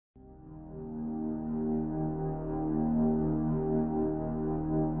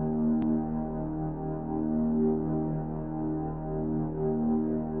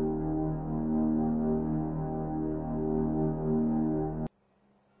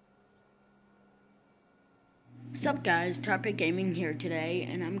Sup guys, Tarpet Gaming here today,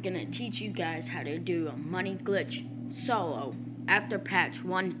 and I'm gonna teach you guys how to do a money glitch solo after patch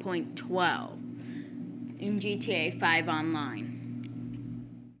 1.12 in GTA 5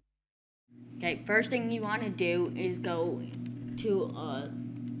 Online. Okay, first thing you want to do is go to a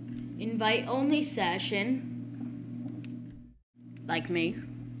invite only session, like me.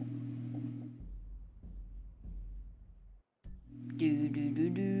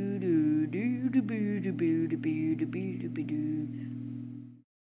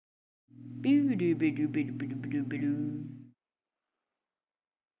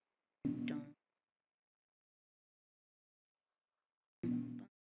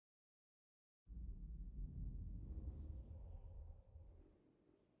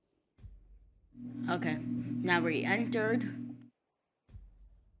 Okay, now we entered.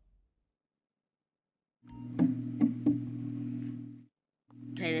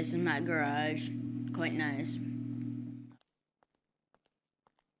 Okay, this is my garage. Quite nice.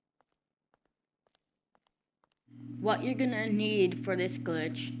 What you're gonna need for this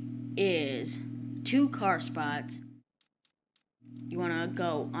glitch is 2 car spots. You wanna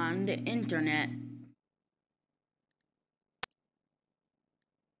go on the internet.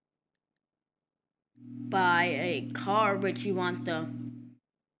 Buy a car which you want the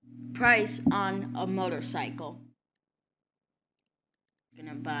price on a motorcycle.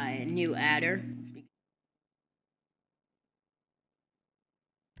 Gonna buy a new adder.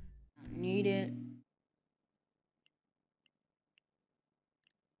 Don't need it.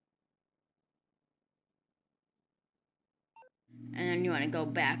 And then you want to go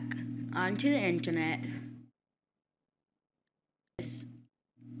back onto the internet.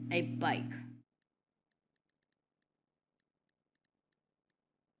 A bike.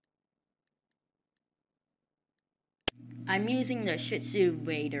 I'm using the Shih Tzu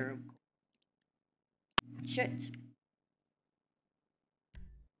Raider. Shit.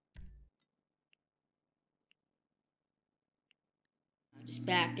 I'll just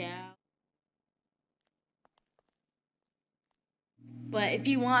back out. But if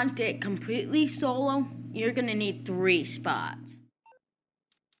you want it completely solo, you're gonna need 3 spots.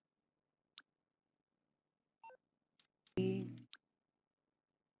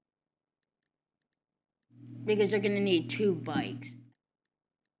 Because you're gonna need 2 bikes.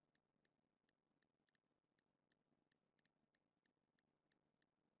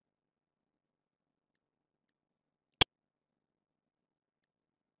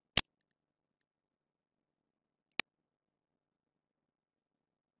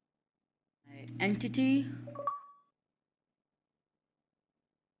 Entity.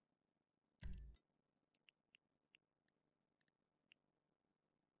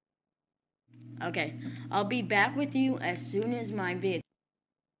 Okay, I'll be back with you as soon as my vehicle.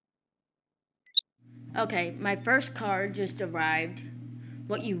 Okay, my first car just arrived.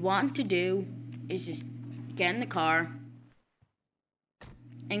 What you want to do is just get in the car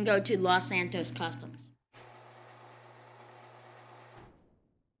and go to Los Santos Customs.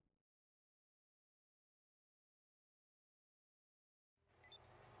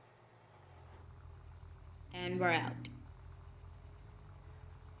 And we're out.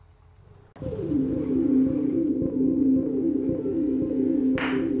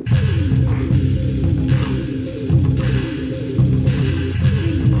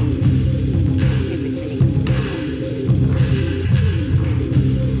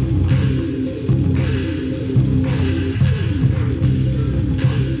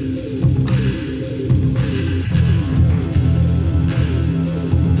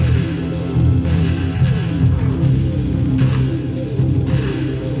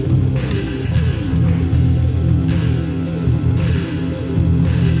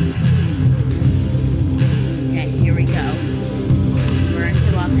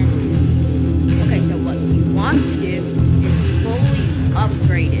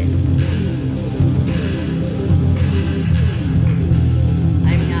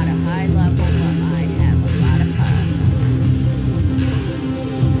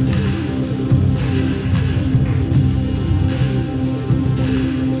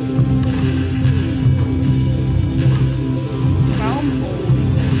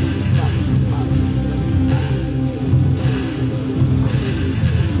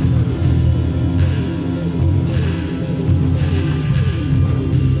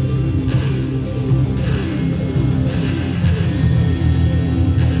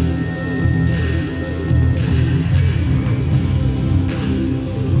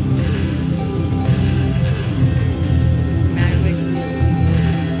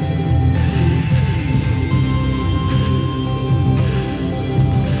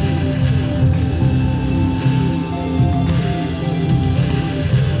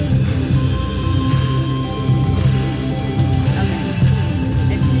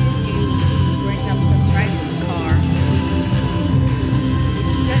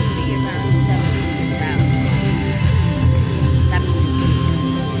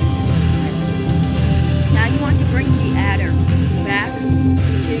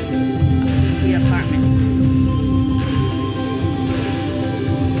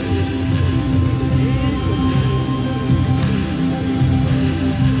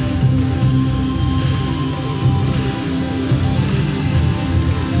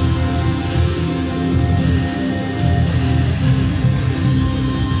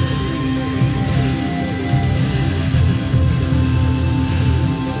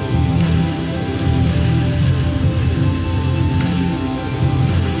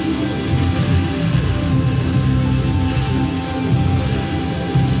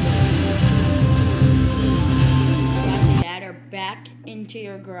 into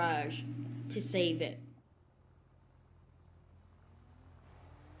your garage to save it.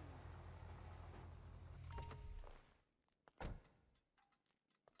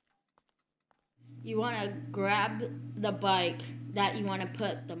 You want to grab the bike that you want to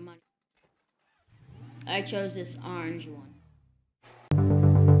put the money. I chose this orange one.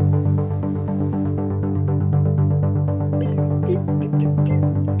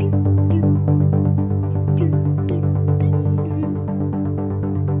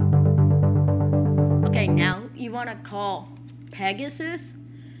 Okay, now you want to call Pegasus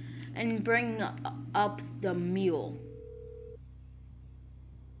and bring up the mule.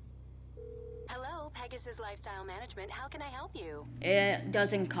 Pegasus Lifestyle Management, how can I help you? It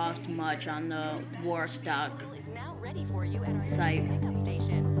doesn't cost much on the Warstock Is now ready for you at our site. pickup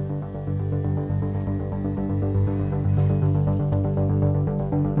station.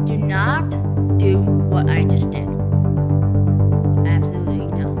 Do not do what I just did. Absolutely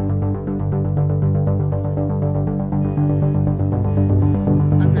no.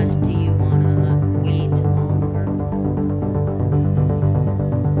 Unless do you want to wait longer?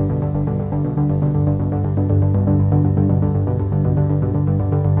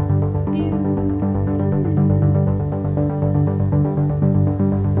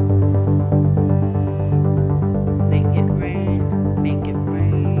 Make it rain, make it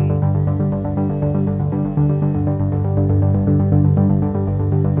rain.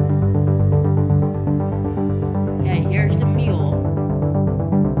 Okay, here's the mule.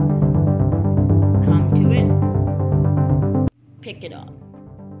 Come to it. Pick it up.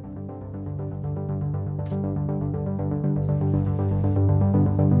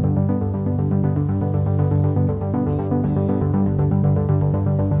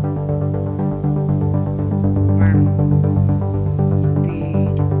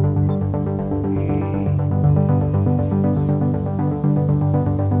 Speed.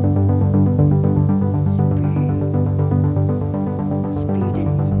 Speed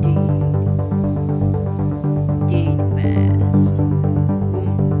indeed. Indeed fast. Boom,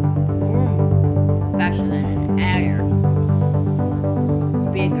 boom. Faster than an adder.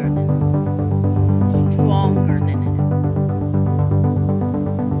 Bigger than it. Stronger than it.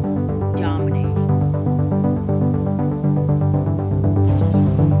 Dominate.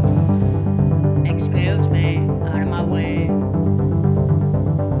 Excuse me, out of my way.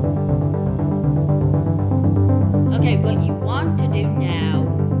 Okay, what you want to do now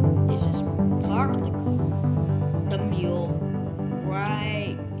is just park the mule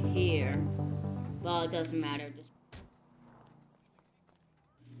right here. Well, it doesn't matter. Just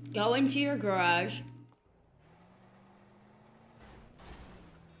go into your garage.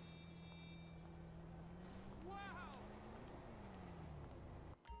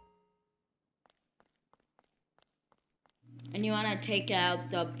 And you want to take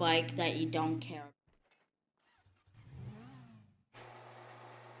out the bike that you don't care about.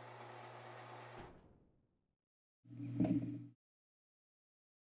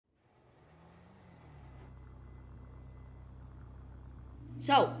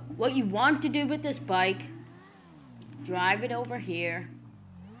 So, what you want to do with this bike, drive it over here,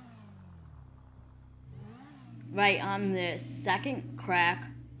 right on the second crack,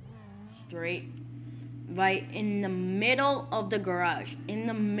 straight, right in the middle of the garage. In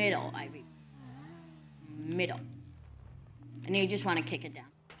the middle, I mean. Middle. And you just want to kick it down.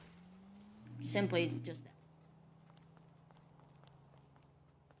 Simply just that.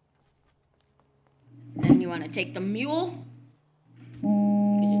 And you want to take the mule,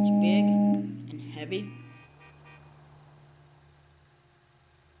 because it's big and heavy.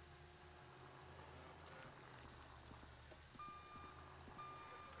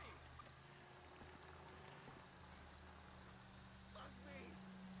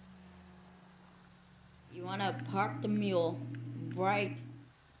 You want to park the mule right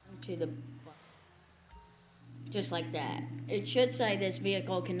into the bike. Just like that. It should say this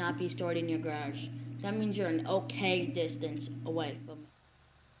vehicle cannot be stored in your garage. That means you're an okay distance away from it.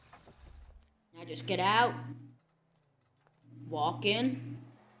 Now just get out, walk in,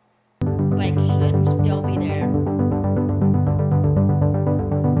 bike should still be there.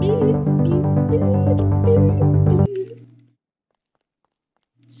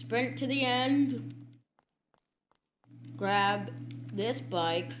 Sprint to the end, grab this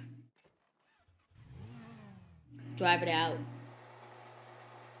bike, drive it out.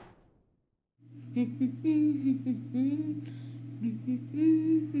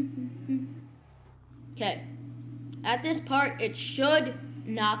 Okay, at this part, it should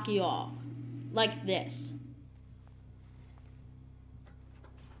knock you off, like this.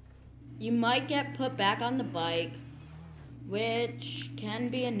 You might get put back on the bike, which can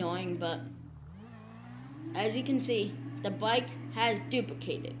be annoying, but as you can see, the bike has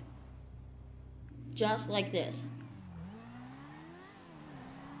duplicated, just like this.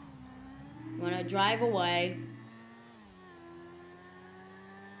 When I drive away,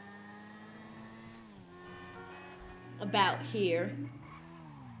 about here.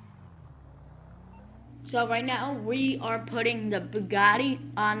 So right now we are putting the Bugatti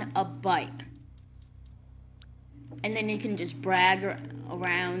on a bike. And then you can just brag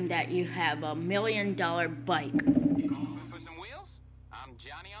around that you have $1 million bike. For some wheels? I'm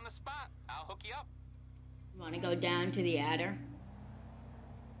Johnny on the spot. I'll hook you up. You want to go down to the adder?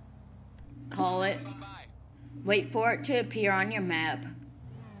 Call it. Bye. Wait for it to appear on your map.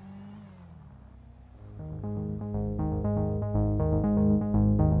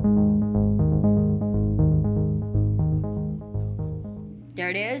 There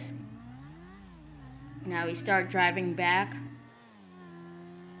it is. Now we start driving back.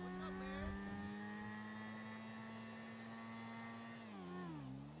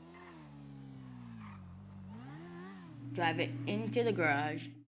 Drive it into the garage.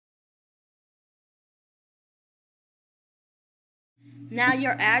 Now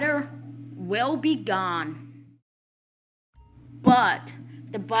your adder will be gone, but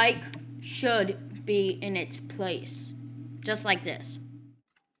the bike should be in its place, just like this,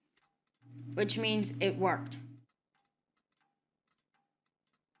 which means it worked.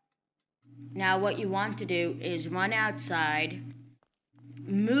 Now what you want to do is run outside,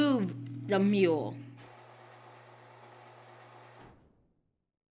 move the mule.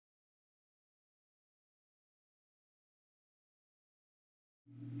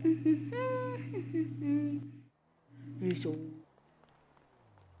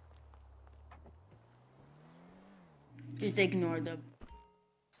 Just ignore the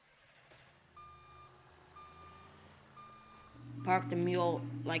park the mule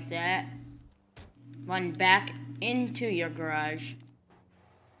like that. Run back into your garage.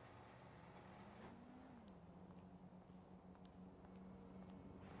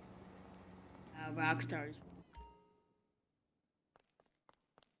 Rockstars.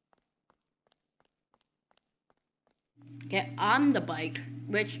 Get on the bike,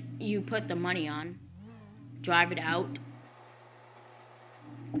 which you put the money on. Drive it out.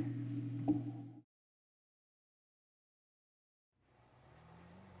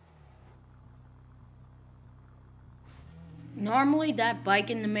 Normally that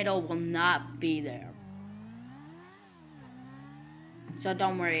bike in the middle will not be there. So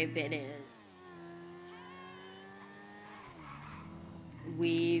don't worry if it is.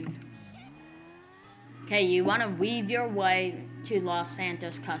 Weave. Okay, you want to weave your way to Los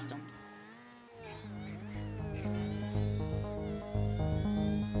Santos Customs.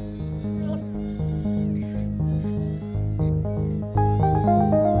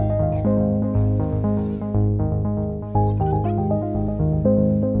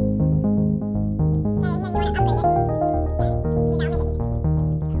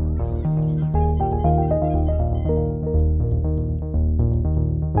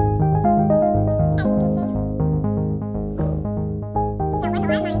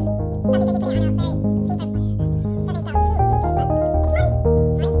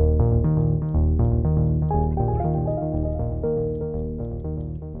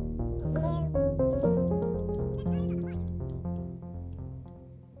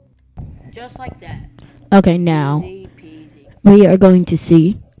 Just like that. Okay, now Easy peasy. we are going to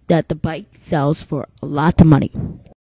see that the bike sells for a lot of money.